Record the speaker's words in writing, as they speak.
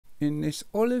In this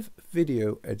Olive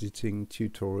video editing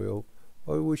tutorial,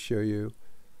 I will show you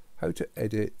how to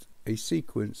edit a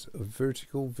sequence of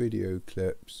vertical video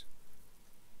clips.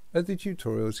 Other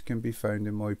tutorials can be found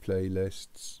in my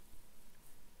playlists.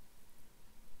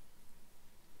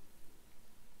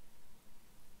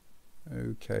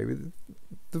 Okay,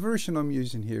 the version I'm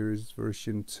using here is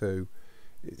version 2.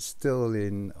 It's still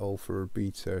in alpha or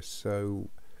beta,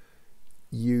 so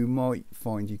you might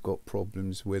find you've got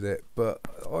problems with it, but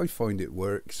I find it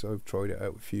works. I've tried it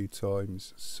out a few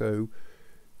times, so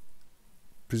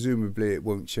presumably it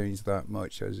won't change that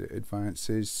much as it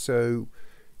advances. So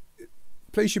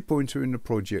place your pointer in the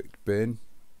project bin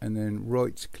and then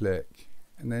right click,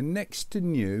 and then next to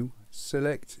new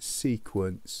select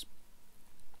sequence.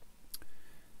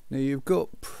 Now you've got,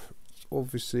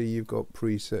 obviously you've got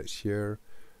presets here,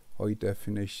 high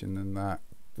definition and that,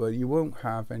 but you won't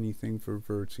have anything for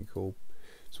vertical.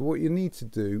 So what you need to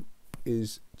do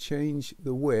is change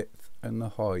the width and the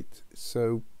height.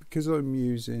 So because I'm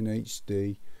using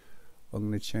HD, I'm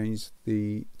going to change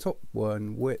the top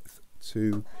one width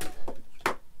to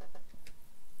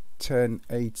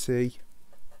 1080. In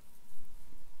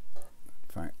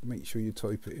fact, make sure you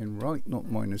type it in right, not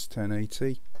minus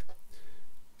 1080.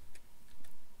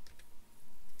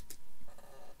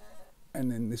 And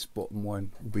then this bottom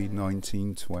one will be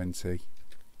 1920.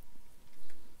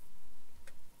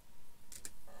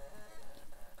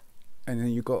 And then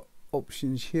you've got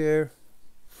options here.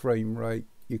 Frame rate,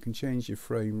 you can change your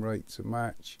frame rate to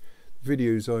match. The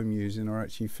videos I'm using are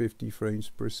actually 50 frames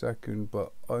per second,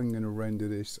 but I'm going to render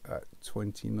this at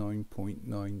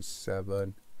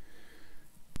 29.97.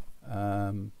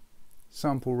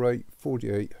 Sample rate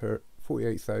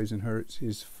 48,000 hertz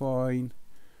is fine.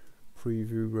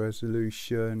 Preview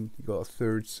resolution, you got a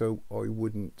third, so I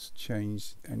wouldn't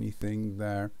change anything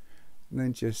there. And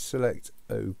then just select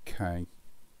OK,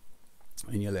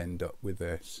 and you'll end up with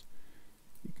this.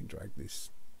 You can drag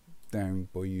this down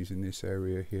by using this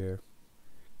area here,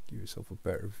 give yourself a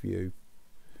better view.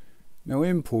 Now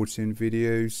importing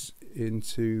videos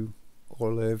into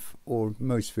Olive or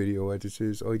most video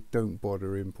editors, I don't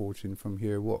bother importing from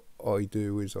here. What I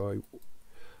do is I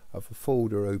have a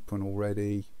folder open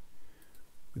already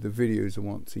with the videos I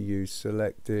want to use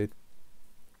selected,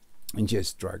 and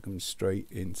just drag them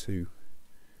straight into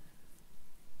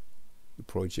the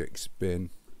project's bin.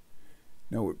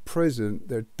 Now at present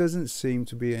there doesn't seem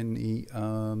to be any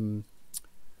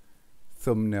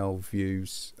thumbnail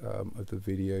views of the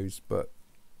videos, but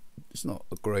it's not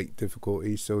a great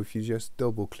difficulty. So if you just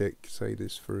double click, say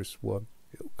this first one,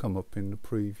 it'll come up in the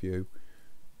preview,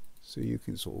 so you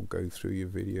can sort of go through your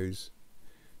videos,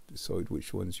 decide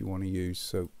which ones you want to use.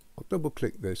 So I'll double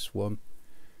click this one.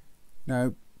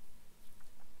 Now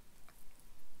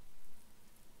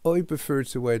I prefer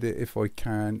to edit, if I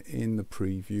can, in the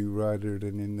preview rather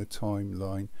than in the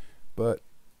timeline, but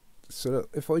so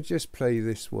if I just play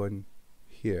this one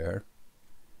here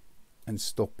and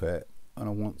stop it, and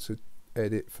I want to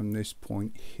edit from this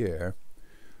point here,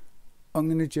 I'm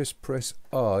going to just press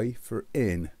I for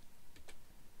in.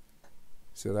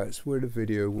 So that's where the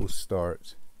video will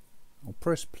start. I'll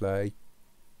press play,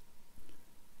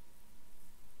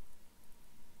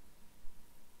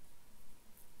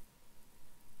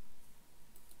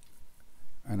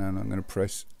 and then I'm going to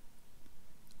press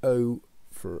O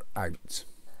for out,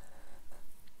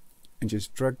 and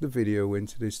just drag the video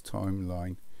into this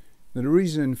timeline. Now the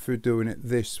reason for doing it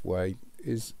this way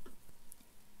is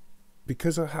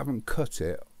because I haven't cut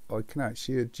it, I can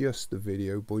actually adjust the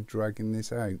video by dragging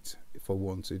this out if I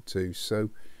wanted to.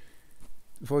 So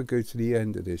if I go to the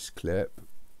end of this clip,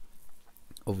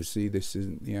 obviously this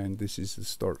isn't the end, this is the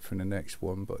start for the next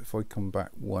one, but if I come back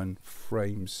one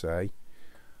frame, say,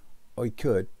 I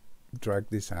could drag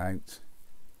this out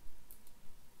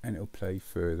and it'll play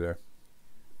further,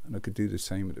 and I could do the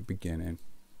same at the beginning.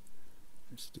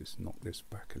 Let's just knock this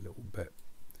back a little bit.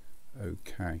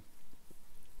 Okay,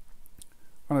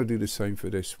 and I'll do the same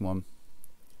for this one.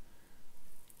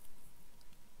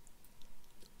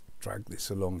 Drag this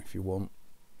along if you want,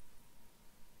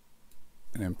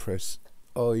 and then press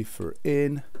I for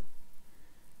in,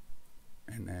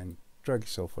 and then drag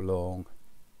yourself along,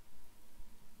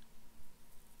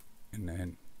 and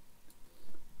then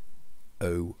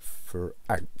O for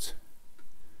out,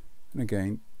 and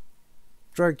again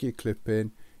drag your clip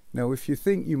in. Now if you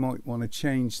think you might want to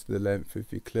change the length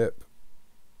of your clip,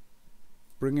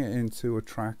 bring it into a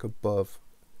track above.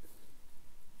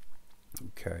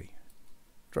 Okay,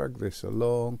 drag this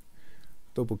along,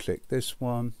 double click this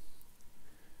one.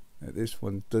 Now this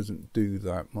one doesn't do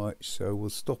that much, so we'll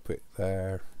stop it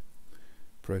there.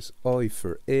 Press I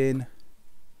for in,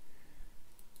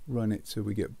 run it till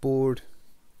we get bored,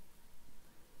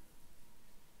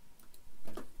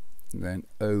 and then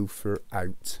O for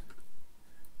out,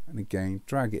 and again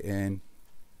drag it in,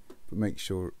 but make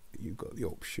sure you've got the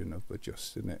option of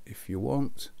adjusting it if you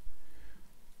want.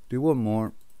 Do one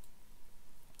more.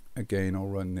 Again, I'll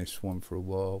run this one for a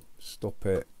while, stop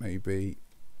it, maybe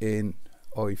in,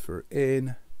 I for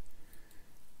in,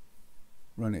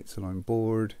 run it till I'm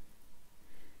bored.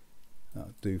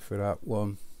 That'll do for that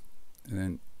one, and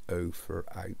then O for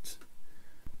out,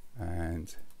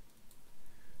 and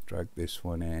drag this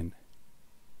one in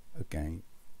again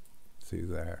through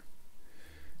there.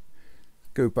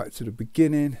 Go back to the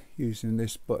beginning using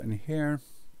this button here,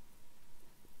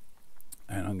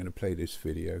 and I'm going to play this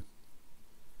video.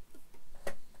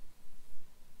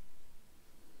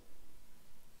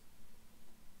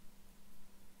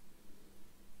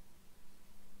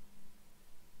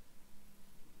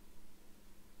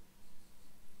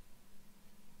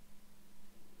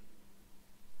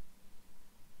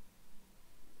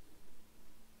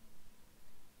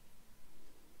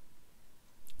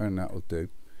 And that'll do.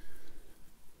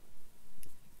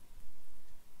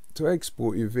 To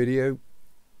export your video,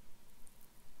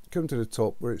 come to the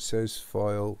top where it says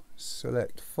File,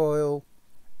 select File,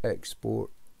 Export,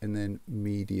 and then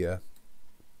Media.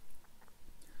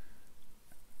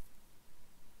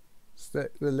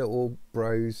 Select the little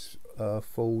Browse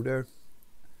folder,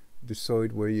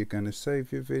 decide where you're going to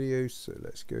save your videos. So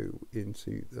let's go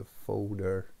into the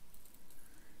folder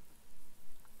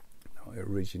I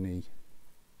originally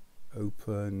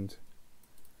opened,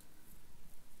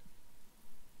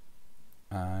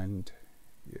 and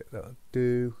yeah, that'll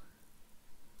do.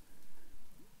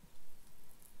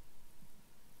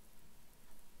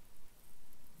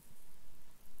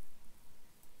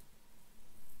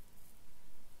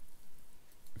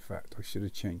 In fact, I should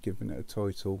have given it a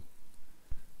title.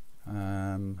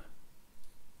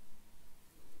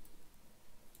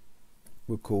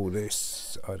 We'll call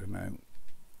this, I don't know,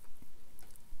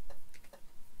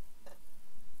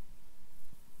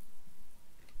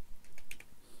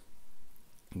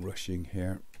 rushing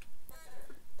here.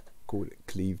 Call it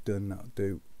Clevedon, that'll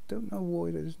do. Don't know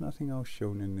why there's nothing else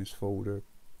shown in this folder,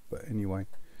 but anyway,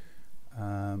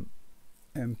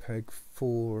 MPEG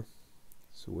 4,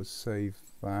 so we'll save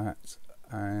that.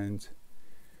 And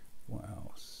what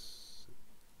else?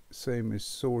 Same as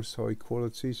source, high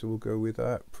quality, so we'll go with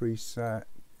that. Preset,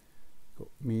 got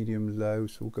medium, low,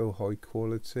 so we'll go high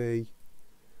quality.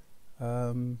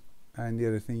 And the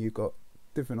other thing, you've got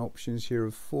different options here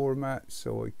of format,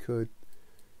 so I could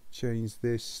change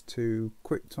this to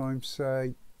QuickTime,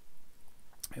 say.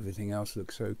 Everything else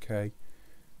looks okay,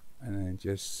 and then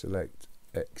just select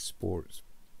export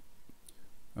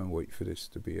and wait for this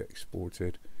to be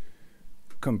exported.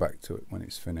 Come back to it when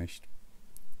it's finished.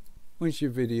 Once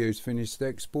your video is finished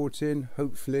exporting,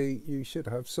 hopefully you should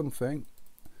have something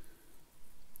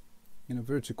in a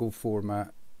vertical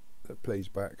format that plays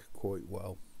back quite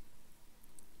well.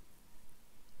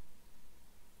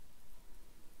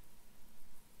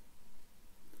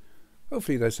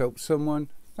 Hopefully that's helped someone.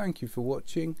 Thank you for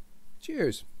watching.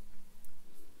 Cheers.